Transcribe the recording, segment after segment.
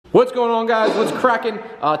What's going on, guys? What's cracking?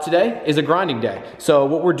 Today is a grinding day. So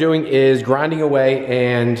what we're doing is grinding away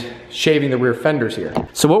and shaving the rear fenders here.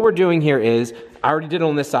 So what we're doing here is, I already did it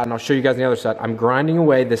on this side and I'll show you guys on the other side. I'm grinding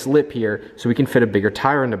away this lip here so we can fit a bigger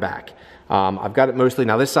tire in the back. I've got it mostly,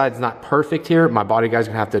 now this side's not perfect here. My body guy's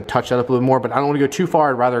gonna have to touch that up a little more, but I don't wanna go too far.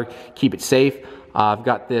 I'd rather keep it safe. I've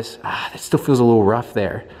got this, it still feels a little rough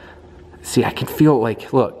there. See, I can feel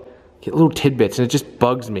like, look, get little tidbits and it just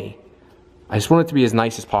bugs me. I just want it to be as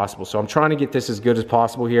nice as possible. So I'm trying to get this as good as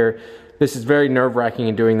possible here. This is very nerve-wracking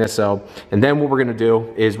in doing this, and then what we're gonna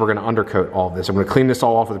do is we're gonna undercoat all of this. I'm gonna clean this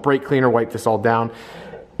all off with a brake cleaner, wipe this all down,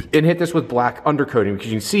 and hit this with black undercoating, because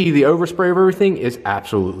you can see the overspray of everything is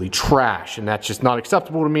absolutely trash, and that's just not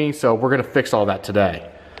acceptable to me, so we're gonna fix all that today.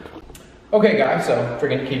 Okay guys, so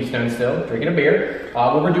drinking Keystone still, drinking a beer.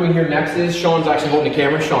 What we're doing here next is, Sean's actually holding the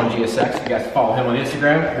camera, Sean GSX, you guys follow him on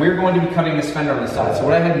Instagram. We're going to be cutting this fender on the side. So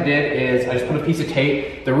what I had and did is, I just put a piece of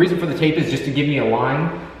tape. The reason for the tape is just to give me a line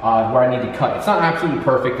where I need to cut. It's not absolutely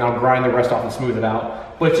perfect, and I'll grind the rest off and smooth it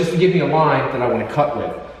out, but it's just to give me a line that I want to cut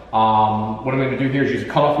with. What I'm going to do here is use a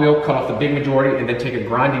cutoff wheel, cut off the big majority, and then take a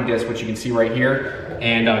grinding disc, which you can see right here,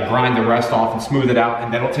 and grind the rest off and smooth it out.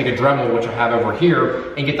 And then I'll take a Dremel, which I have over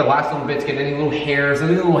here, and get the last little bits, get any little hairs,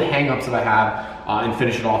 any little hang-ups that I have, and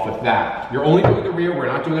finish it off with that. You're only doing the rear, we're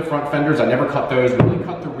not doing the front fenders. I never cut those, we only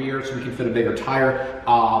cut the rear so we can fit a bigger tire.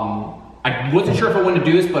 I wasn't sure if I wanted to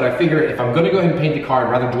do this, but I figured if I'm gonna go ahead and paint the car,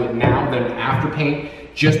 I'd rather do it now than after paint,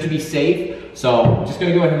 just to be safe. So I'm just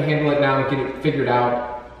gonna go ahead and handle it now and get it figured out.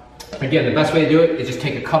 Again, the best way to do it is just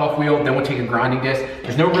take a cutoff wheel, then we'll take a grinding disc.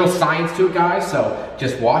 There's no real science to it, guys, so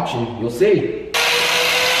just watch and you'll see.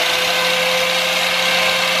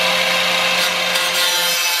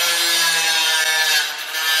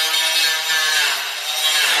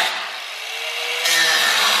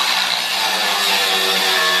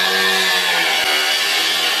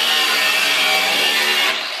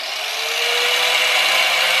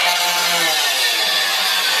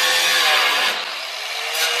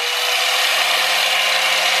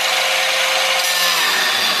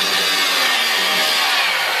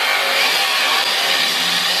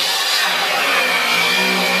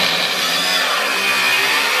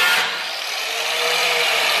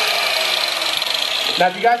 Now,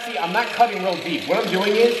 if you guys see, I'm not cutting real deep. What I'm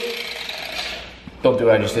doing is, don't do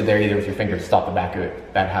what I just did there either with your finger to stop the back of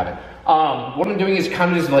it, bad habit. What I'm doing is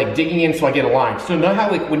kind of just like digging in so I get a line. So know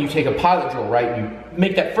how like when you take a pilot drill, right, you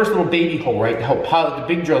make that first little baby hole, right, to help pilot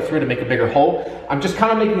the big drill through to make a bigger hole. I'm just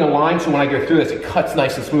kind of making a line so when I go through this, it cuts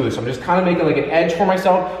nice and smooth. So I'm just kind of making like an edge for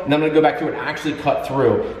myself, and then I'm gonna go back through and actually cut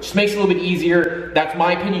through. Just makes it a little bit easier. That's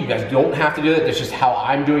my opinion. You guys don't have to do that. That's just how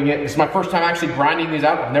I'm doing it. This is my first time actually grinding these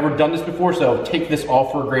out. I've never done this before, so take this all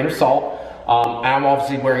for a grain of salt. I'm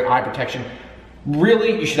obviously wearing eye protection.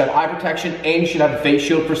 Really, you should have eye protection and you should have a face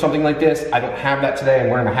shield for something like this. I don't have that today. I'm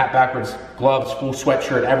wearing my hat backwards, gloves, full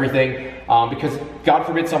sweatshirt, everything. Because God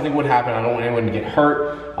forbid something would happen. I don't want anyone to get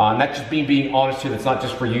hurt. And that's just me being honest too. That's not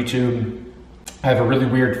just for YouTube. I have a really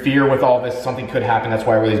weird fear with all this. Something could happen. That's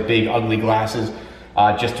why I wear these big, ugly glasses,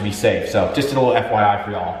 just to be safe. So just a little FYI for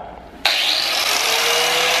y'all.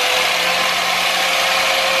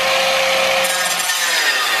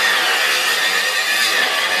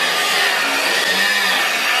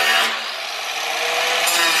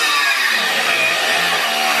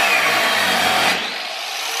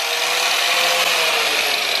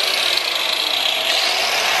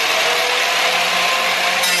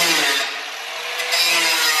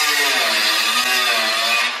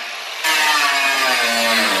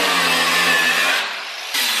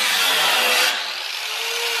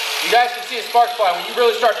 You guys can see a spark fly. When you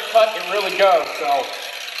really start to cut, it really goes. So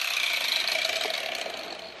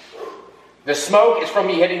the smoke is from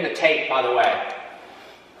me hitting the tape, by the way.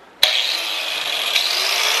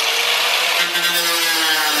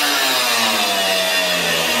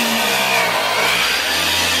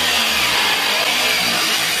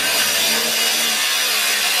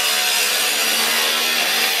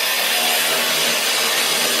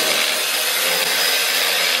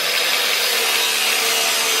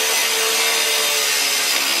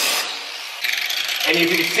 And you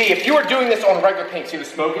can see, if you were doing this on regular paint, see the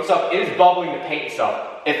smoke and stuff, it is bubbling the paint and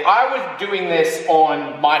stuff. If I was doing this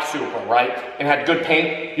on my Supra, right, and had good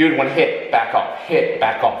paint, you would want to hit, back off, hit,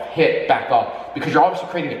 back off, hit, back off, because you're obviously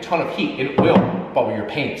creating a ton of heat, and it will bubble your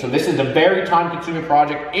paint. So this is a very time-consuming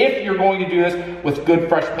project if you're going to do this with good,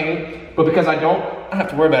 fresh paint. But because I don't have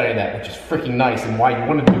to worry about any of that, which is freaking nice, and why you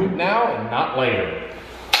want to do it now and not later.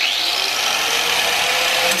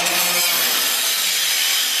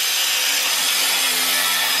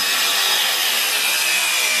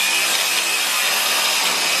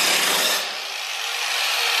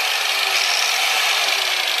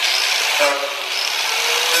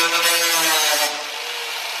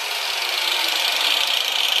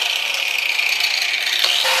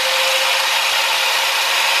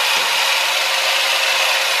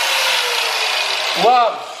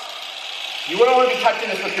 Gloves. You wouldn't want to be touching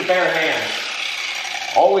this with your bare hands.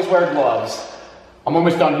 Always wear gloves. I'm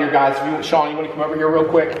almost done here, guys. Sean, you want to come over here real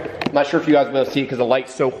quick? I'm not sure if you guys will be able to see it because the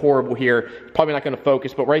light's so horrible here. Probably not going to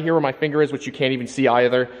focus, but right here where my finger is, which you can't even see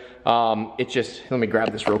either, it just, let me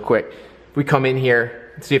grab this real quick. If we come in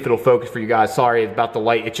here, see if it'll focus for you guys. Sorry about the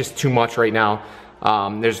light. It's just too much right now.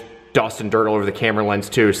 There's dust and dirt all over the camera lens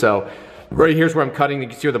too. So right here's where I'm cutting. You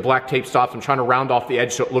can see where the black tape stops. I'm trying to round off the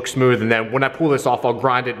edge so it looks smooth. And then when I pull this off, I'll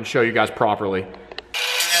grind it and show you guys properly.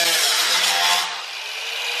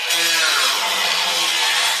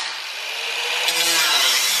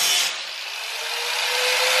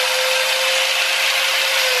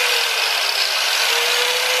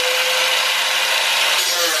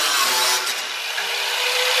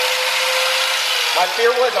 My fear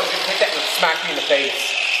was I was going to hit that and smack me in the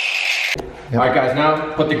face. Yep. Alright guys,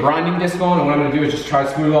 now put the grinding disc on, and what I'm going to do is just try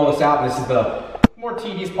to smooth all this out. This is the more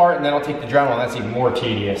tedious part, and then I'll take the dremel, and that's even more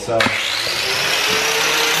tedious. So.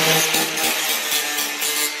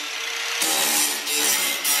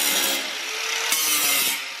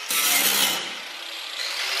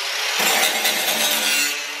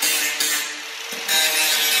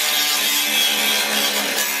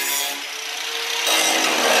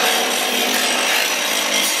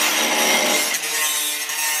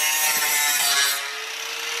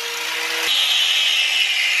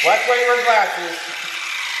 That's why you wear glasses.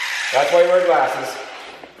 That's why you wear glasses.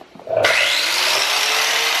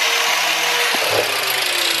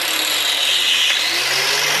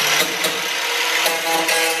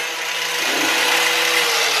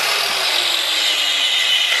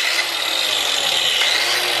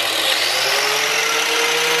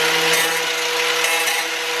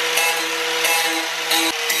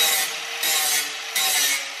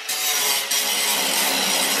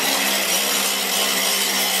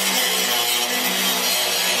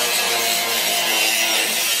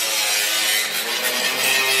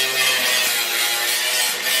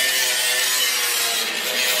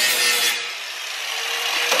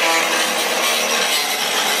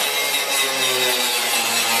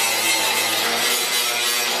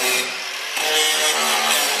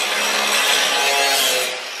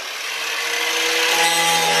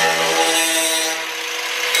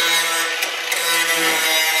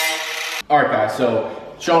 Alright guys, so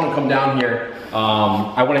Sean will come down here.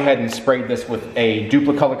 I went ahead and sprayed this with a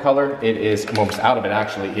Duplicolor color. It is, I'm almost out of it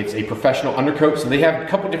actually. It's a professional undercoat. So they have a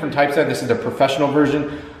couple different types of it. This is the professional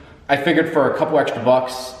version. I figured for a couple extra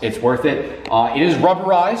bucks, it's worth it. It is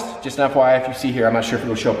rubberized, just an FYI if you see here. I'm not sure if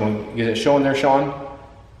it'll show up. Is it showing there, Sean?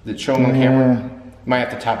 Is it showing on camera? You might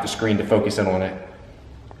have to tap the screen to focus in on it.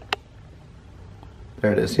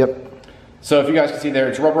 There it is, yep. So if you guys can see there,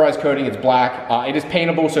 it's rubberized coating, it's black. It is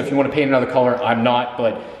paintable, so if you want to paint another color, I'm not,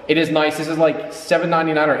 but it is nice. This is like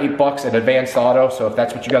 $7.99 or $8 at Advanced Auto, so if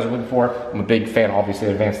that's what you guys are looking for, I'm a big fan, obviously,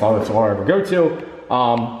 of Advanced Auto, that's all I ever go to.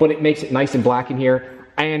 But it makes it nice and black in here.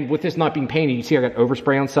 And with this not being painted, you see I got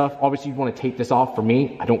overspray on stuff. Obviously, you want to take this off. For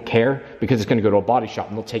me, I don't care, because it's going to go to a body shop,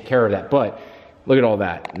 and they'll take care of that. But look at all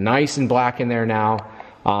that. Nice and black in there now.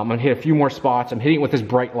 I'm going to hit a few more spots. I'm hitting it with this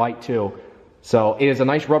bright light, too. So it is a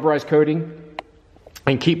nice rubberized coating.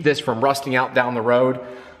 And keep this from rusting out down the road.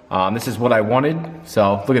 This is what I wanted.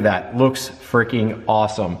 So look at that, looks freaking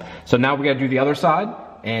awesome. So now we gotta do the other side,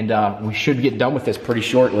 and we should get done with this pretty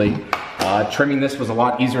shortly. Trimming this was a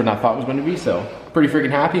lot easier than I thought it was gonna be, so pretty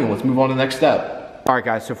freaking happy, and let's move on to the next step. All right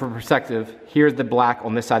guys, so for perspective, here's the black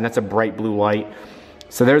on this side, and that's a bright blue light.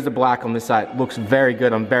 So there's the black on this side. Looks very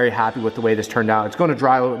good. I'm very happy with the way this turned out. It's going to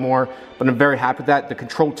dry a little bit more, but I'm very happy with that. The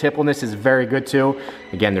control tip on this is very good too.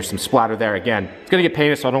 Again, there's some splatter there. Again, it's going to get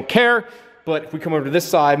painted, so I don't care. But if we come over to this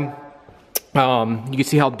side, you can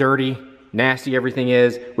see how dirty, nasty everything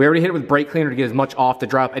is. We already hit it with brake cleaner to get as much off to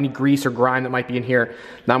dry up any grease or grime that might be in here.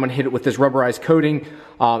 Now I'm going to hit it with this rubberized coating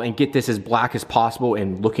and get this as black as possible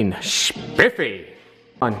and looking spiffy.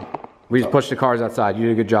 We just pushed the cars outside. You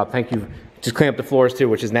did a good job. Thank you. Just clean up the floors too,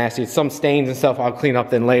 which is nasty. It's some stains and stuff I'll clean up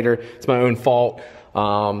then later. It's my own fault.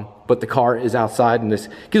 But the car is outside, and this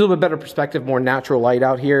gives a little bit better perspective, more natural light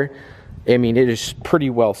out here. I mean, it is pretty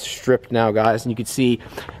well stripped now, guys. And you can see,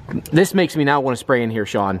 this makes me now want to spray in here,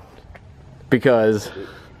 Sean. Because,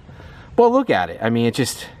 well, look at it. I mean, it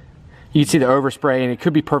just, you can see the overspray, and it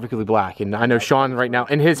could be perfectly black. And I know Sean right now,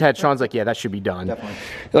 in his head, Sean's like, yeah, that should be done. Definitely.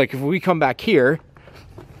 Like, if we come back here,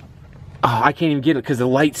 oh, I can't even get it because the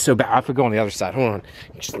light's so bad. I have to go on the other side. Hold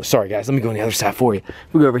on. Sorry, guys. Let me go on the other side for you.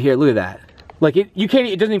 We go over here. Look at that. Like it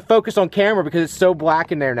doesn't even focus on camera because it's so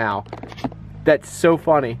black in there now. That's so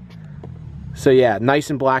funny. So yeah, nice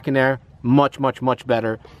and black in there. Much, much, much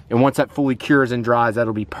better. And once that fully cures and dries,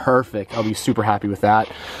 that'll be perfect. I'll be super happy with that.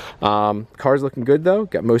 Car's looking good though.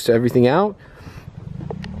 Got most of everything out.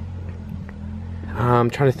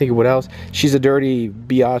 I'm trying to think of what else. She's a dirty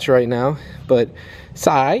biatch right now, but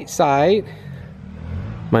sight.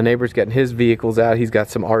 My neighbor's getting his vehicles out. He's got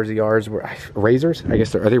some RZRs, Razors? I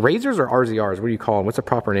guess are they Razors or RZRs? What do you call them? What's the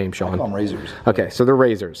proper name, Sean? I call them Razors. Okay, so they're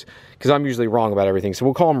Razors, because I'm usually wrong about everything. So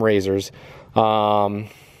we'll call them Razors. Yeah,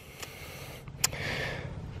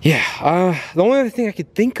 the only other thing I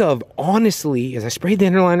could think of, honestly, is I sprayed the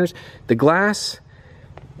interliners, the glass,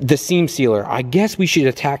 the seam sealer. I guess we should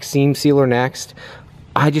attack seam sealer next.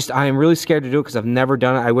 I am really scared to do it because I've never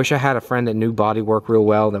done it. I wish I had a friend that knew body work real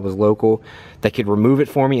well, that was local, that could remove it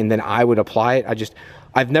for me and then I would apply it.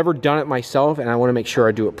 I've never done it myself and I want to make sure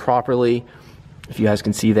I do it properly. If you guys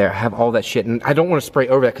can see there, I have all that shit and I don't want to spray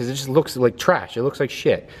over that because it just looks like trash. It looks like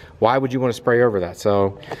shit. Why would you want to spray over that?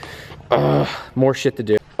 So, more shit to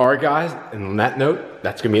do. All right, guys, and on that note,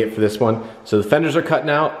 that's gonna be it for this one. So the fenders are cutting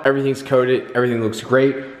out, everything's coated, everything looks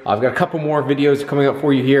great. I've got a couple more videos coming up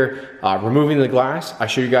for you here. Removing the glass, I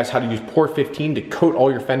show you guys how to use Port 15 to coat all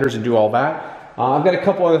your fenders and do all that. I've got a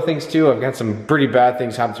couple other things too. I've got some pretty bad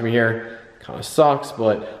things happen to me here. Kind of sucks,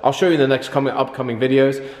 but I'll show you in the next upcoming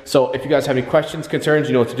videos. So if you guys have any questions, concerns,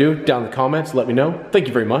 you know what to do, down in the comments, let me know. Thank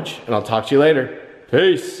you very much, and I'll talk to you later.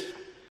 Peace.